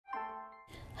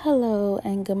Hello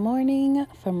and good morning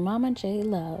from Mama J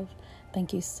Love.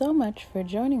 Thank you so much for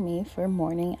joining me for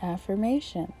morning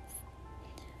affirmations.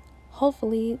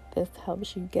 Hopefully, this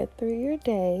helps you get through your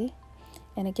day.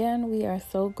 And again, we are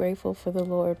so grateful for the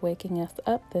Lord waking us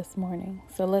up this morning.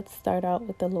 So let's start out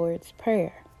with the Lord's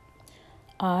Prayer.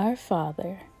 Our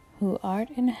Father, who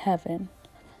art in heaven,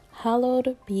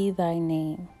 hallowed be thy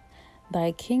name.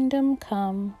 Thy kingdom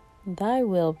come, thy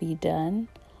will be done,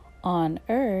 on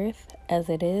earth as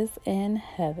it is in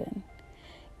heaven.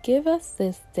 Give us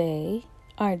this day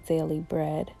our daily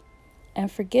bread,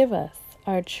 and forgive us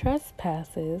our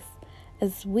trespasses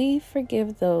as we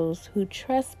forgive those who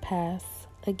trespass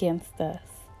against us.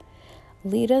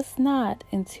 Lead us not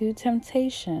into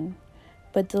temptation,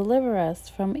 but deliver us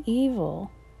from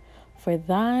evil. For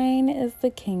thine is the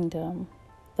kingdom,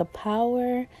 the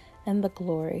power, and the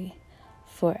glory,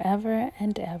 forever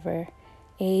and ever.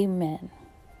 Amen.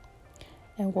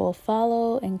 And we'll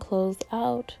follow and close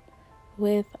out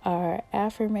with our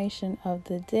affirmation of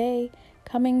the day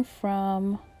coming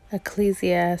from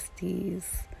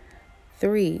Ecclesiastes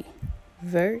 3,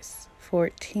 verse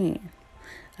 14.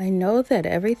 I know that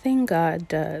everything God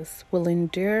does will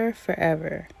endure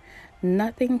forever.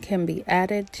 Nothing can be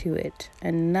added to it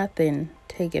and nothing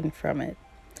taken from it.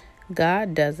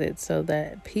 God does it so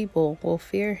that people will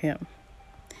fear him.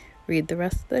 Read the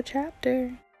rest of the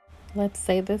chapter. Let's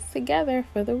say this together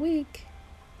for the week.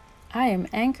 I am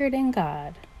anchored in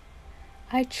God.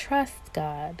 I trust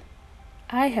God.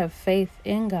 I have faith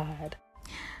in God.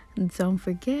 Don't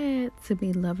forget to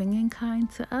be loving and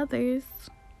kind to others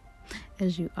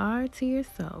as you are to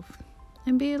yourself,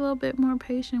 and be a little bit more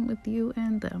patient with you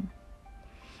and them.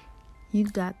 You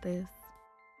got this.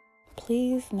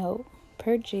 Please note,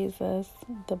 per Jesus,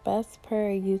 the best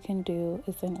prayer you can do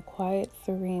is in a quiet,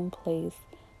 serene place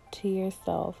to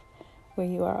yourself where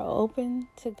you are open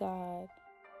to God